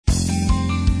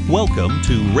Welcome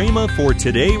to Rhema for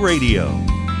Today Radio.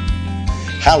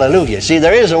 Hallelujah. See,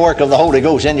 there is a work of the Holy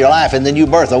Ghost in your life in the new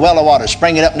birth, a well of water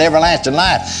springing up in everlasting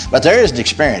life. But there is an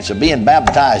experience of being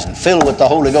baptized and filled with the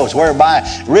Holy Ghost,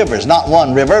 whereby rivers, not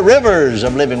one river, rivers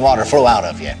of living water flow out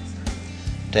of you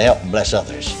to help and bless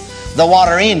others. The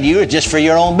water in you is just for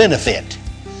your own benefit,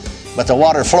 but the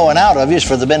water flowing out of you is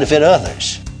for the benefit of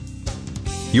others.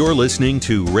 You're listening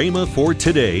to Rhema for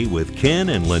Today with Ken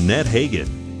and Lynette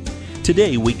Hagin.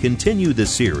 Today we continue the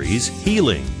series,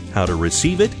 Healing, How to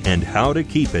Receive It and How to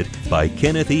Keep It by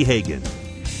Kenneth E. Hagin.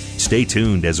 Stay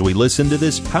tuned as we listen to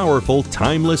this powerful,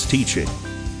 timeless teaching.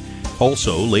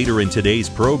 Also, later in today's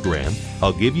program,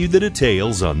 I'll give you the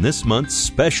details on this month's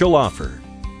special offer.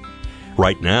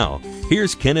 Right now,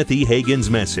 here's Kenneth E. Hagin's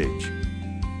message.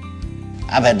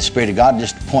 I've had the Spirit of God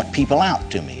just point people out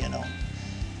to me, And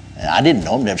I didn't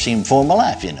know them, never seen them before in my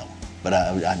life, But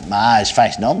my eyes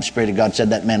fastened on him. The Spirit of God said,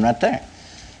 that man right there.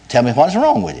 Tell me what's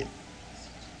wrong with him.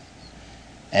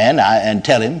 And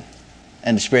tell him,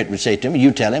 and the Spirit would say to him,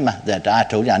 you tell him that I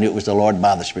told you, I knew it was the Lord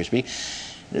by the Spirit speak.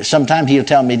 Sometimes he'll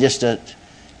tell me just to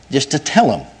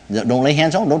tell him. Don't lay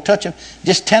hands on him, don't touch him.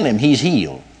 Just tell him he's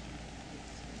healed.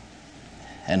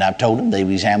 And I've told him, they've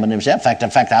examined themselves.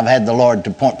 In fact, I've had the Lord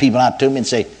to point people out to me and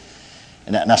say,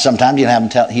 now sometimes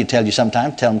he'll tell you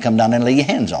sometimes, tell him come down there and lay your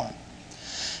hands on him.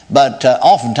 But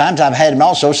oftentimes I've had him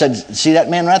also said, see that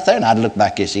man right there? And I'd look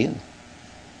back and see him.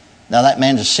 Now that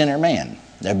man's a sinner man.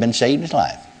 Never been saved in his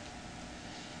life.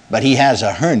 But he has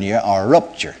a hernia or a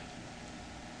rupture.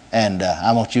 And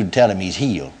I want you to tell him he's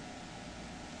healed.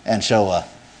 And so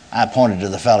I pointed to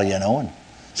the fellow, and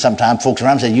sometimes folks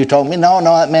around say, you told me? No,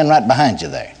 that man right behind you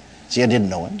there. See, I didn't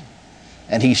know him.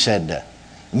 And he said,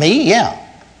 me? Yeah.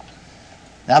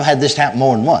 Now, I've had this happen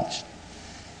more than once.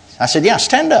 I said, yeah,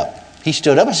 stand up. He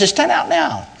stood up. I said, stand out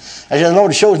now. I said, the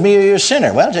Lord shows me you're a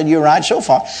sinner. Well, I said, you're right so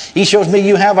far. He shows me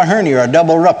you have a hernia or a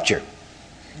double rupture.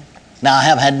 Now, I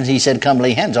have had, he said, come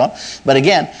lay hands on. But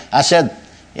again,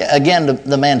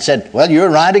 the man said, well, you're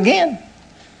right again.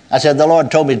 I said, the Lord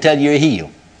told me to tell you you're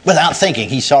healed. Without thinking,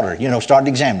 he started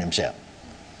examining himself.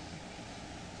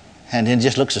 And then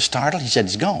just looks so startled. He said,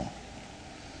 it's gone.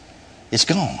 It's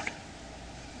gone.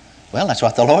 Well, that's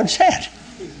what the Lord said.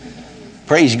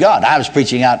 Praise God. I was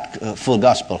preaching out Full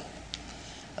Gospel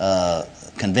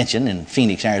Convention in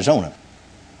Phoenix, Arizona,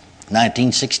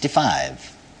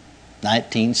 1965.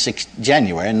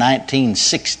 January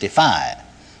 1965.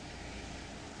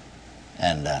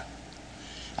 And I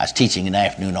was teaching in the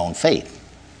afternoon on faith.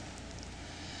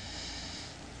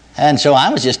 And so I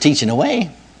was just teaching away.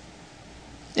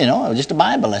 It was just a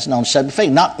Bible lesson on the subject of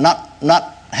faith. Not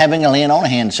having a laying on a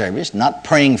hand service, not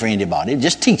praying for anybody,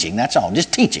 just teaching, that's all,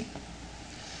 just teaching.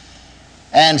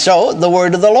 And so the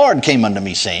word of the Lord came unto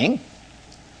me saying,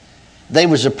 there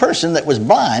was a person that was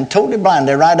blind, totally blind,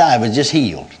 their right eye was just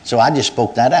healed. So I just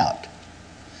spoke that out.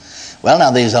 Well,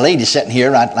 now there's a lady sitting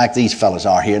here, right like these fellas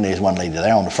are here, and there's one lady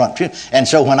there on the front pew. And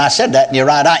so when I said that in your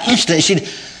right eye, instantly she'd,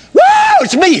 whoa,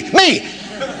 it's me.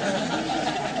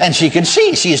 And she could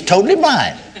see, she is totally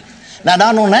blind. Now,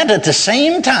 not only that, at the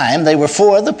same time, there were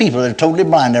 4 other people that are totally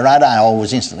blind, their right eye all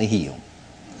was instantly healed.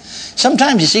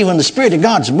 Sometimes you see when the Spirit of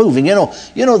God's moving,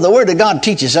 the Word of God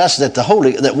teaches us that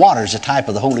water is a type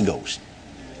of the Holy Ghost.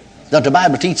 Doesn't the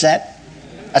Bible teach that?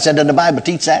 I said, doesn't the Bible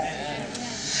teach that?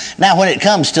 Now, when it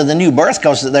comes to the new birth,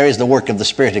 because there is the work of the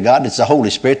Spirit of God, it's the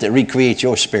Holy Spirit that recreates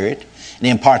your spirit and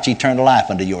imparts eternal life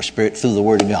unto your spirit through the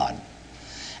Word of God.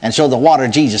 And so the water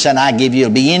Jesus said, I give you,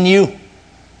 it'll be in you,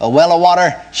 a well of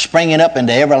water springing up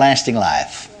into everlasting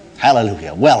life.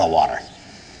 Hallelujah, well of water.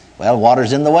 Well,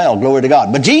 water's in the well, glory to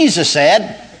God. But Jesus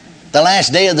said, the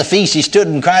last day of the feast, he stood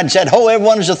and cried and said, ho,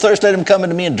 everyone is athirst, let him come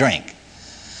unto me and drink.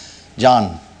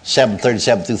 John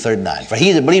 7:37 through 39. For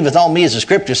he that believeth on me, as the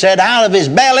scripture said, out of his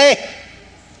belly,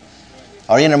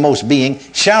 our innermost being,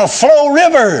 shall flow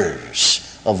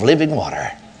rivers of living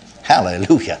water.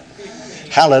 Hallelujah.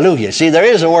 Hallelujah. See, there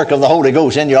is a work of the Holy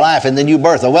Ghost in your life in the new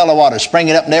birth, a well of water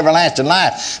springing up in everlasting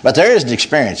life. But there is an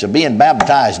experience of being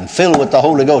baptized and filled with the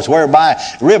Holy Ghost, whereby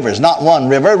rivers, not one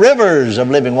river, rivers of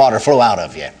living water flow out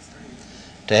of you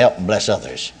to help and bless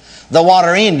others. The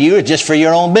water in you is just for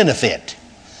your own benefit,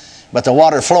 but the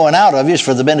water flowing out of you is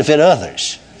for the benefit of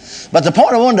others. But the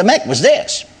point I wanted to make was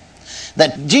this,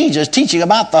 that Jesus, teaching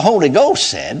about the Holy Ghost,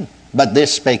 said, but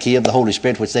this spake he of the Holy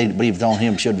Spirit, which they that believed on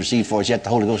him should receive, for as yet the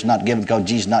Holy Ghost is not given, because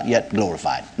Jesus is not yet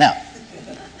glorified. Now,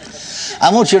 I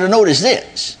want you to notice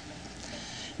this,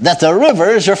 that the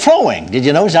rivers are flowing. Did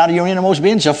you notice out of your innermost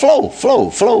being? So flow. Did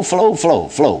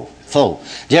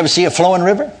you ever see a flowing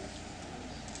river?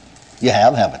 You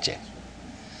have, haven't you?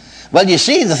 Well, you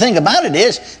see, the thing about it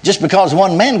is, just because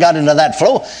one man got into that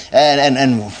flow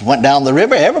and went down the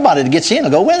river, everybody that gets in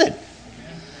will go with it.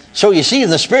 So you see,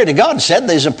 the Spirit of God said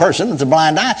there's a person with a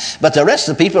blind eye, but the rest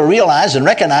of the people realized and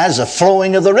recognized the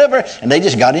flowing of the river, and they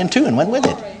just got in too and went with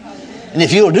it. And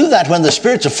if you'll do that when the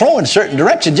Spirit's flowing in a certain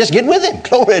direction, just get with Him.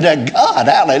 Glory to God.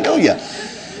 Hallelujah.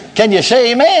 Can you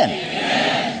say amen?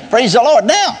 Amen. Praise the Lord.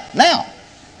 Now,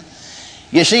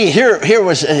 you see, here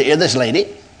was this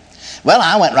lady. Well,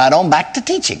 I went right on back to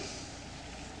teaching.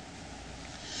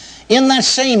 In that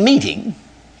same meeting,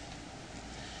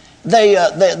 they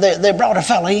brought a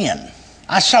fellow in.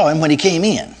 I saw him when he came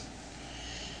in.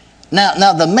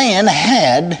 Now the man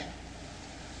had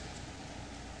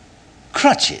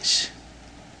crutches,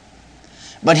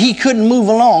 but he couldn't move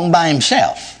along by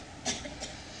himself.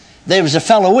 There was a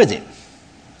fellow with him,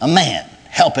 a man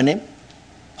helping him,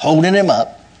 holding him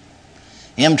up,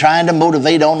 him trying to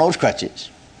motivate on those crutches.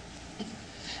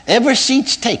 Every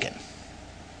seat's taken.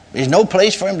 There's no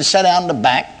place for him to sit down in the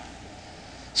back.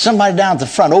 Somebody down at the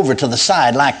front, over to the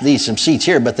side, like these, some seats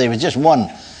here, but there was just one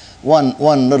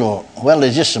little, well,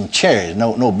 there's just some chairs,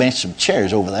 no bench, some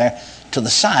chairs over there to the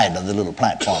side of the little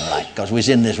platform, like, because we was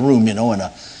in this room, in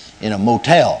a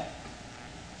motel.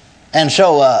 And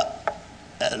so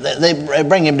they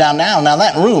bring him down now. Now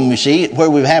that room, you see, where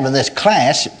we were having this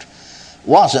class,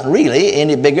 wasn't really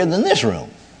any bigger than this room.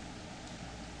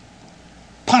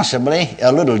 Possibly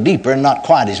a little deeper, not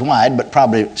quite as wide, but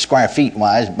probably square feet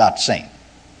wise, about the same.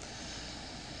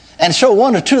 And so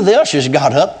one or two of the ushers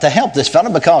got up to help this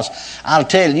fellow, because I'll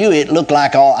tell you, it looked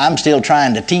like I'm still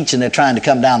trying to teach and they're trying to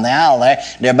come down the aisle there.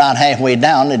 They're about halfway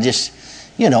down. They just,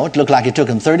 it looked like it took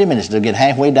them 30 minutes to get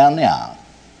halfway down the aisle.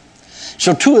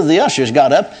 So two of the ushers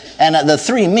got up, and the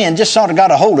three men just sort of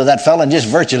got a hold of that fellow and just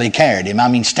virtually carried him. I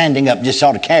mean, standing up, just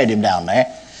sort of carried him down there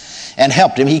and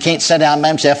helped him. He can't sit down by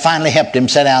himself. Finally helped him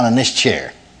sit down in this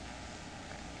chair.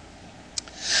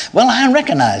 Well, I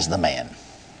recognized the man.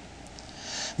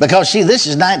 Because, see, this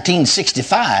is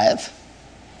 1965.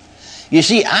 You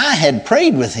see, I had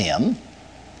prayed with him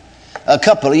a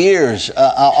couple of years,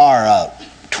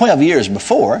 12 years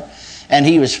before, and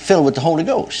he was filled with the Holy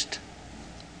Ghost.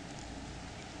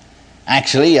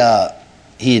 Actually,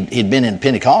 he'd been in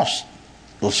Pentecostal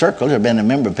circles, had been a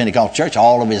member of Pentecostal church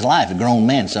all of his life, a grown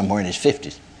man somewhere in his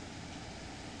 50s.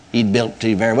 He'd built,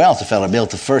 a very wealthy fellow,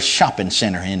 built the first shopping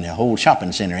center in the whole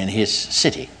shopping center in his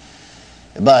city.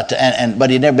 But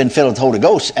he'd never been filled with the Holy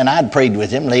Ghost, and I'd prayed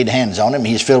with him, laid hands on him.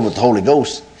 He's filled with the Holy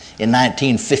Ghost in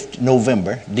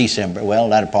December, well,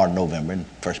 latter part of November and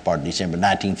first part of December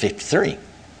 1953.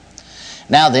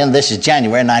 Now then, this is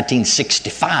January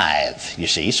 1965, you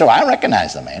see, so I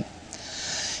recognize the man.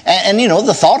 And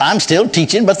the thought, I'm still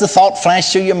teaching, but the thought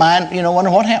flashed through your mind, wonder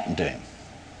what happened to him.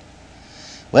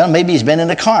 Well, maybe he's been in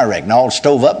a car wreck and all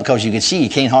stove up, because you can see he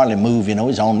can't hardly move,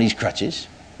 he's on these crutches.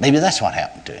 Maybe that's what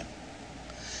happened to him.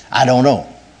 I don't know.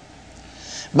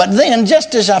 But then,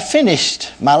 just as I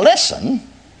finished my lesson,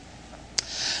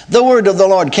 the word of the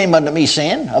Lord came unto me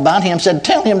saying about him, said,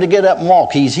 tell him to get up and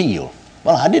walk, he's healed.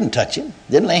 Well, I didn't touch him,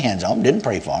 didn't lay hands on him, didn't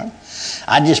pray for him.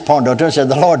 I just pointed to him and said,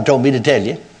 the Lord told me to tell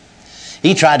you.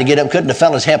 He tried to get up, couldn't. The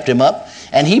fellows helped him up,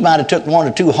 and he might have took one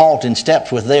or two halting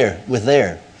steps with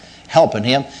their helping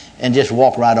him and just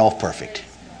walked right off perfect.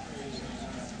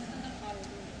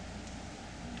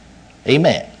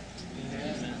 Amen.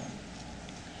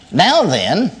 Now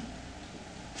then,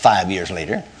 5 years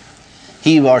later,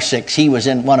 he was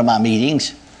in one of my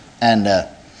meetings, and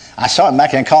I saw him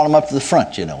back there and called him up to the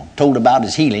front, told about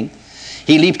his healing.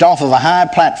 He leaped off of a high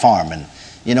platform, and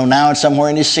now it's somewhere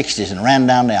in his 60s, and ran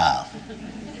down the aisle.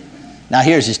 Now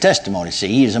here's his testimony. See,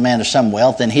 he was a man of some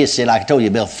wealth, and his city, like I told you,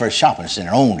 built the first shopping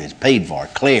center, owned it, paid for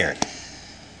it, clear.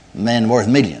 Man worth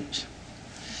millions.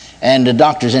 And the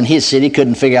doctors in his city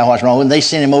couldn't figure out what's wrong with him. They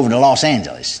sent him over to Los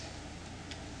Angeles.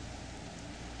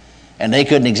 And they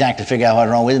couldn't exactly figure out what's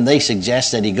wrong with him. They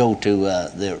suggest that he go to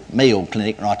the Mayo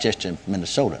Clinic in Rochester,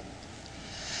 Minnesota.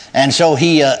 And so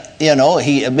he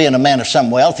being a man of some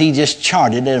wealth, he just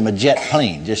chartered him a jet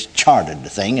plane, just chartered the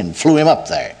thing and flew him up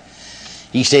there.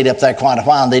 He stayed up there quite a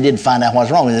while, and they did find out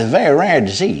what's wrong with it. It's a very rare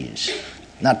disease.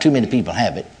 Not too many people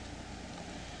have it.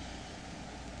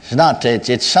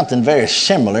 It's something very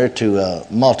similar to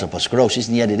multiple sclerosis,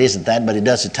 and yet it isn't that, but it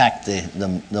does attack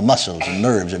the muscles and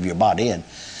nerves of your body. And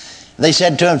they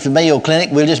said to him from the Mayo Clinic,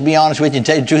 we'll just be honest with you and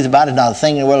tell you the truth about it, not a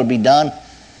thing in the world will be done.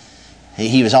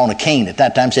 He was on a cane at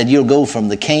that time, said you'll go from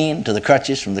the cane to the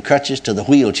crutches, from the crutches to the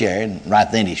wheelchair, and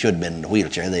right then he should have been in the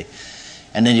wheelchair.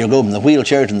 And then you'll go from the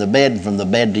wheelchair to the bed, and from the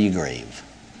bed to your grave.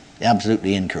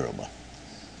 Absolutely incurable.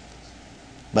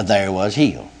 But there he was,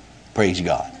 healed. Praise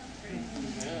God.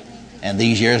 And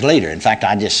these years later, in fact,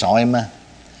 I just saw him out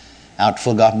at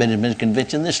Full Gospel Benjamin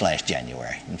Convention this last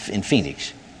January in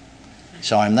Phoenix.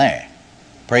 Saw him there.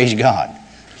 Praise God.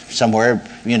 Somewhere,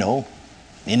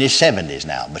 in his 70s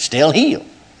now, but still healed.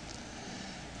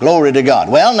 Glory to God.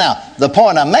 Well, now, the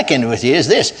point I'm making with you is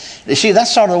this. You see,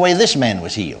 that's sort of the way this man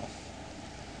was healed.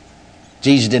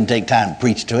 Jesus didn't take time to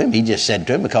preach to him. He just said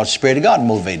to him, because the Spirit of God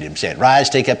motivated him, said, rise,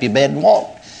 take up your bed and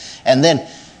walk. And then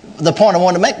the point I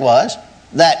wanted to make was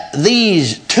that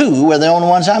these two were the only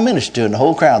ones I ministered to in the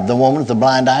whole crowd. The woman with the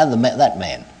blind eye, that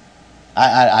man.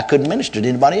 I couldn't minister to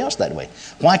anybody else that way.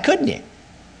 Why couldn't you?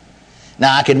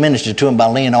 Now, I could minister to him by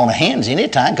laying on of hands any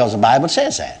time, because the Bible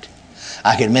says that.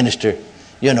 I could minister,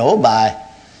 by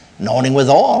anointing with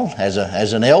oil as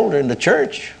an elder in the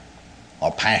church,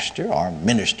 or pastor, or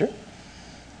minister,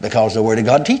 because the Word of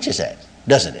God teaches that,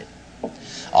 doesn't it?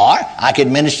 Or I could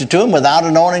minister to him without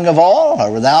anointing of oil,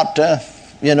 or without, the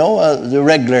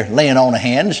regular laying on of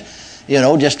hands.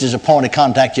 Just as a point of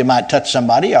contact, you might touch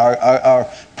somebody or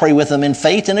pray with them in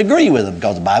faith and agree with them,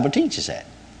 because the Bible teaches that.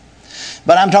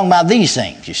 But I'm talking about these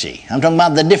things, you see. I'm talking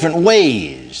about the different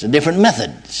ways, the different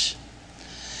methods.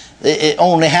 It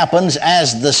only happens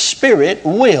as the Spirit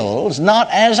wills, not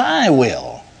as I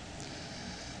will.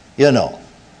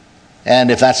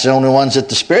 And if that's the only ones that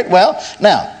the Spirit, well,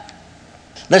 now,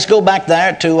 let's go back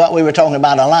there to what we were talking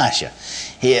about Elisha.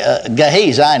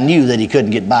 Gehazi, I knew that he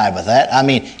couldn't get by with that. I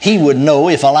mean, he would know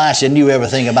if Elisha knew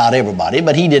everything about everybody,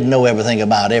 but he didn't know everything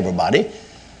about everybody.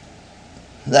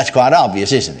 That's quite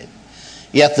obvious, isn't it?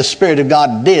 Yet the Spirit of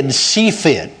God did see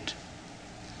fit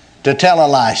to tell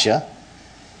Elisha,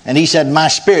 and he said, my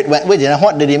spirit went with you. Now,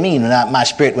 what did he mean when my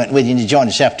spirit went with you and you joined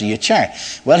yourself to your chair?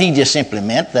 Well, he just simply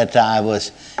meant that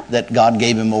that God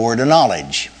gave him a word of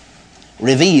knowledge,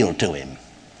 revealed to him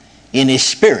in his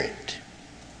spirit.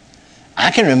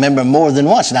 I can remember more than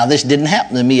once. Now, this didn't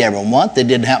happen to me every month. It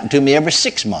didn't happen to me every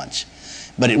 6 months.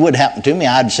 But it would happen to me,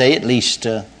 I'd say, at least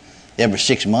every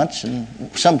 6 months, and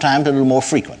sometimes a little more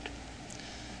frequent.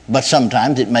 But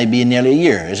sometimes it may be nearly a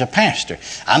year as a pastor.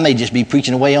 I may just be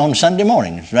preaching away on Sunday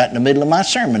morning, right in the middle of my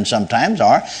sermon sometimes,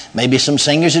 or maybe some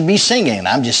singers would be singing, and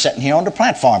I'm just sitting here on the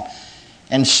platform,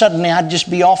 and suddenly I'd just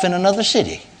be off in another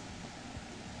city.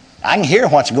 I can hear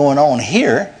what's going on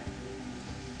here,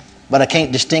 but I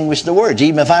can't distinguish the words.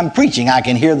 Even if I'm preaching, I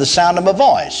can hear the sound of my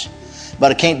voice,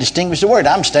 but I can't distinguish the word.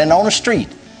 I'm standing on a street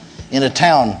in a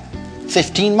town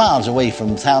 15 miles away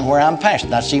from the town where I'm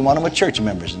pastoring. I see one of my church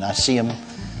members, and I see him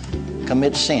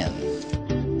commit sin.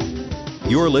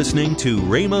 You're listening to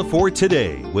Rhema for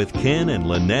Today with Ken and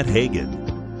Lynette Hagin.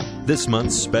 This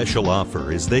month's special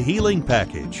offer is the Healing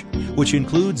Package, which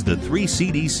includes the 3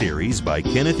 CD series by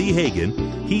Kenneth E.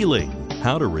 Hagin, Healing,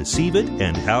 How to Receive It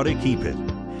and How to Keep It,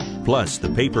 plus the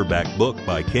paperback book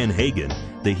by Ken Hagin,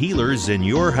 The Healers in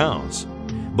Your House.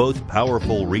 Both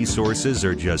powerful resources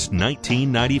are just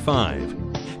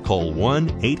 $19.95. Call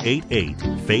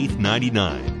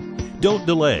 1-888-FAITH-99. Don't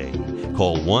delay.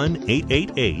 Call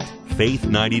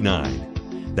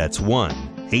 1-888-FAITH-99. That's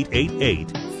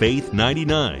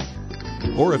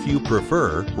 1-888-FAITH-99. Or if you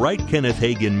prefer, write Kenneth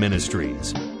Hagin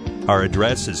Ministries. Our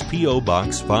address is P.O.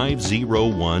 Box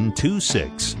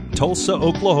 50126, Tulsa,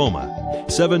 Oklahoma,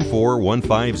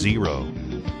 74150.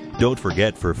 Don't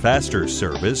forget, for faster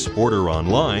service, order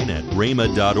online at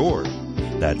rhema.org.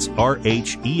 That's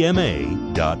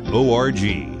RHEMA.org.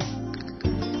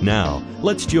 Now,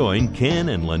 let's join Ken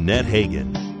and Lynette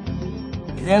Hagin.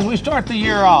 As we start the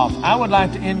year off, I would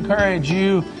like to encourage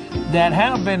you that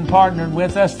have been partnered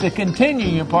with us to continue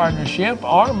your partnership,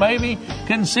 or maybe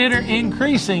consider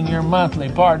increasing your monthly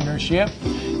partnership.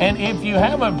 And if you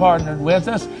haven't partnered with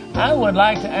us, I would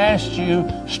like to ask you,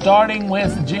 starting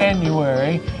with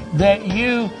January, that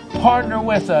you partner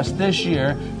with us this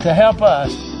year to help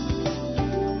us.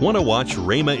 Want to watch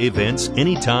Rhema events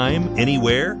anytime,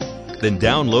 anywhere? Then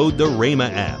download the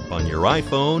Rhema app on your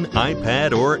iPhone,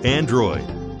 iPad, or Android.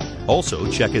 Also,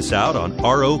 check us out on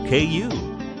ROKU.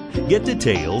 Get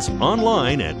details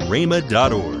online at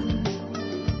rhema.org.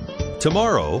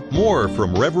 Tomorrow, more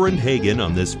from Reverend Hagin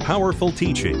on this powerful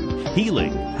teaching,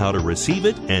 Healing, How to Receive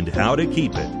It and How to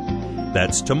Keep It.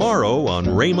 That's tomorrow on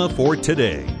Rhema for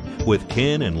Today with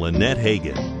Ken and Lynette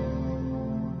Hagin.